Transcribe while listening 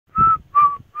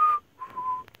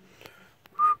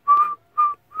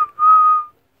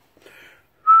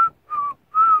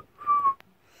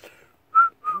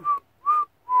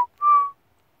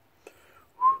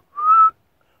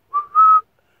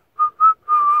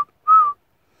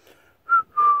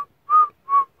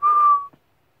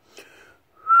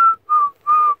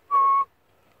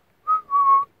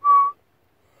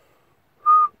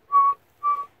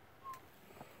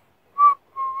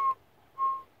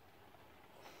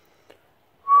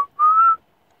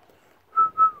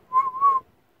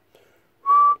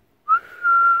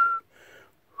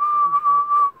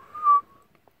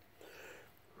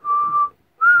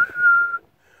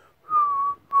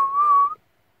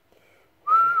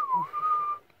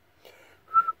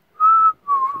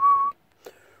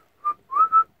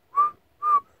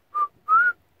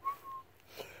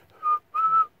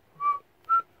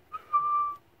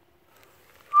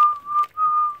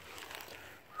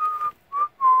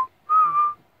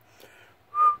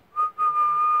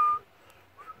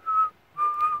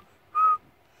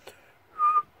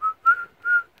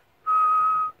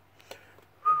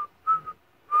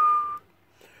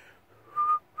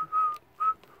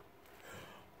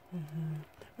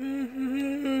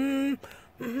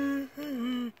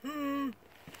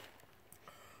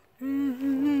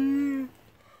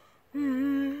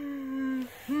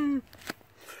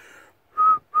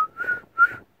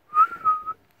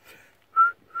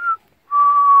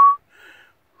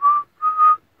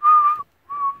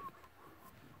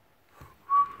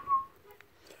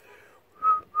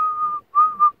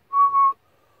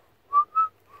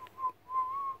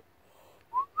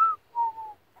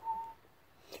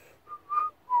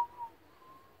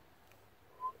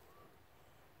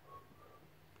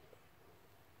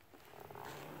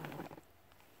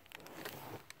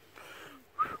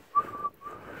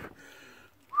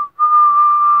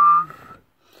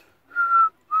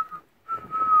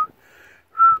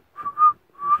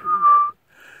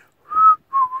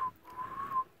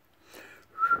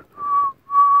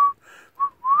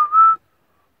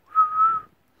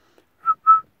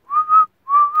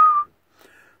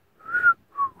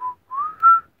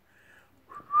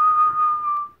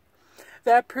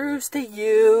That proves to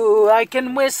you I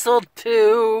can whistle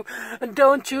too.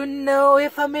 Don't you know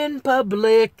if I'm in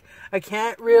public, I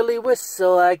can't really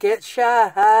whistle, I get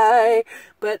shy.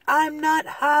 But I'm not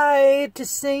high to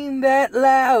sing that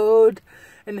loud.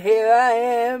 And here I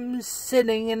am,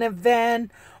 sitting in a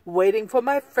van, waiting for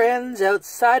my friends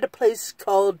outside a place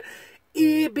called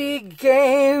EB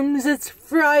Games. It's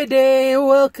Friday,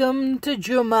 welcome to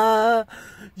Jumnah.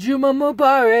 Jumnah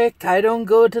Mubarak. I don't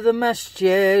go to the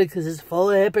masjid because it's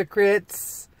full of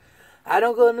hypocrites. I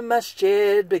don't go to the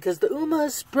masjid because the ummah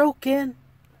is broken.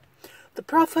 The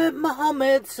Prophet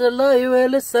Muhammad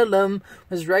ﷺ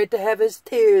was right to have his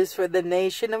tears for the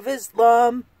nation of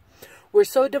Islam. We're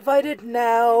so divided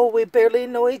now, we barely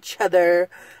know each other.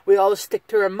 We all stick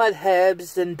to our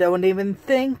madhabs and don't even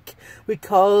think. We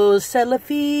call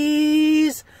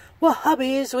Salafis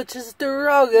Wahhabis, which is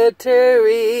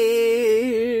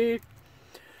derogatory.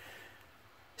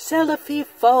 Salafi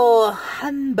fall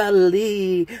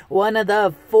Hanbali, one of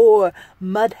the 4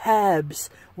 madhabs.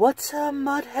 What's a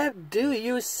madhab, do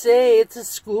you say? It's a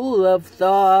school of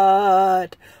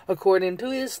thought. According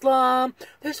to Islam,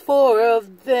 there's 4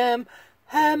 of them.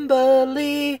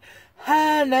 Hanbali,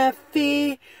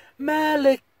 Hanafi,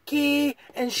 Maliki,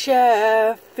 and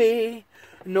Shafi.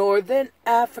 Northern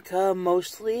Africa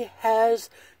mostly has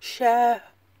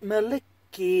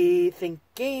Maliki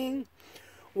thinking,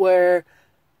 where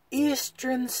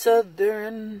Eastern,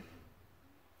 Southern,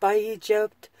 by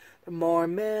Egypt, the more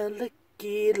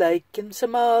Maliki, like in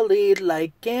Somali,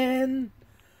 like in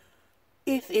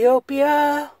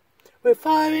Ethiopia. We're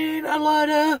finding a lot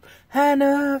of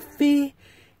Hanafi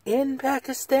in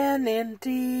Pakistan,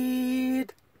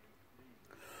 indeed.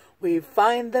 We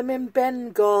find them in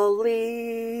Bengali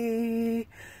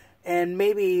and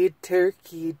maybe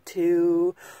Turkey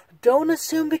too. Don't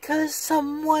assume because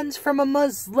someone's from a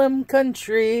Muslim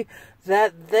country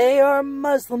that they are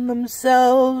Muslim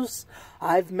themselves.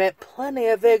 I've met plenty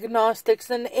of agnostics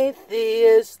and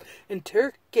atheists in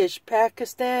Turkish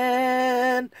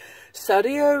Pakistan,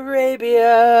 Saudi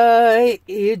Arabia,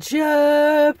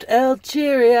 Egypt,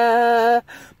 Algeria,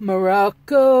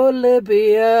 Morocco,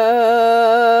 Libya.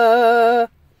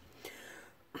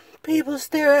 People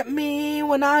stare at me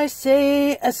when I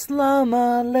say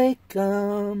Assalamu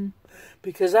alaikum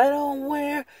because I don't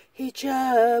wear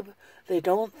hijab. They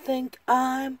don't think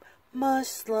I'm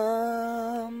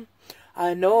Muslim.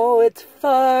 I know it's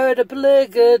fard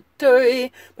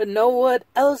obligatory, but know what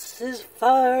else is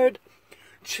fard?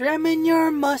 Trimming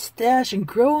your mustache and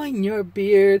growing your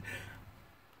beard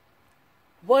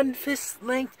 1 fist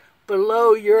length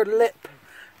below your lip.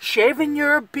 Shaving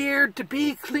your beard to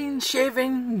be clean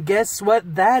shaven, guess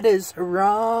what? That is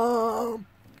haram.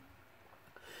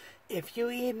 If you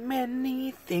eat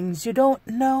many things you don't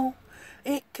know,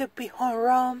 it could be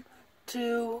haram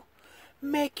too.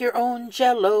 Make your own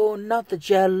jello, not the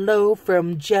jello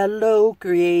from Jello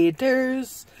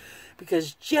creators.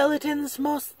 Because gelatin's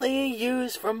mostly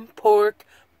used from pork,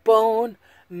 bone,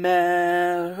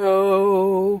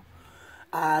 marrow.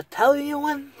 I'll tell you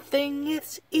one thing,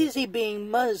 it's easy being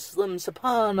Muslim,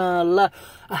 subhanallah,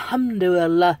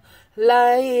 alhamdulillah,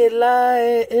 la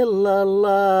ilaha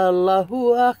illallah,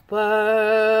 Allahu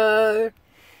Akbar.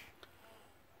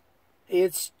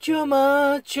 It's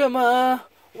Jumnah,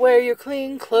 wear your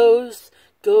clean clothes,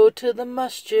 go to the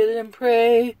masjid and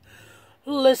pray.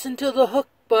 Listen to the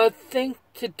khutbah, think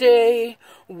today,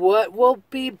 what will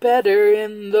be better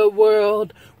in the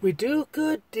world? We do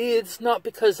good deeds not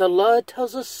because Allah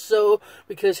tells us so,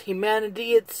 because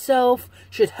humanity itself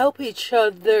should help each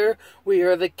other. We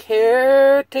are the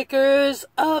caretakers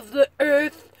of the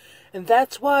earth, and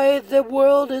that's why the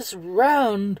world is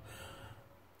round.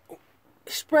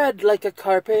 Spread like a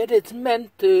carpet, it's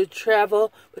meant to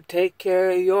travel, but take care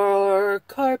of your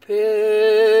carpet.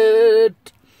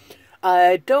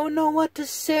 I don't know what to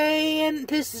say, and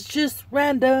this is just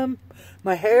random.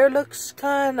 My hair looks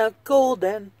kinda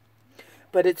golden,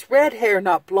 but it's red hair,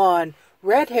 not blonde.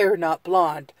 Red hair, not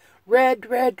blonde. Red,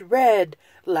 red, red,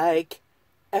 like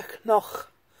Echnoch.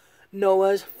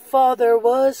 Noah's father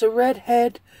was a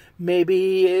redhead.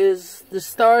 Maybe is the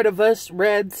start of us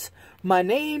reds. My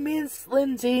name is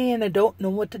Lindsay, and I don't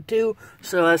know what to do,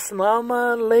 so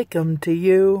assalamu alaikum to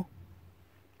you.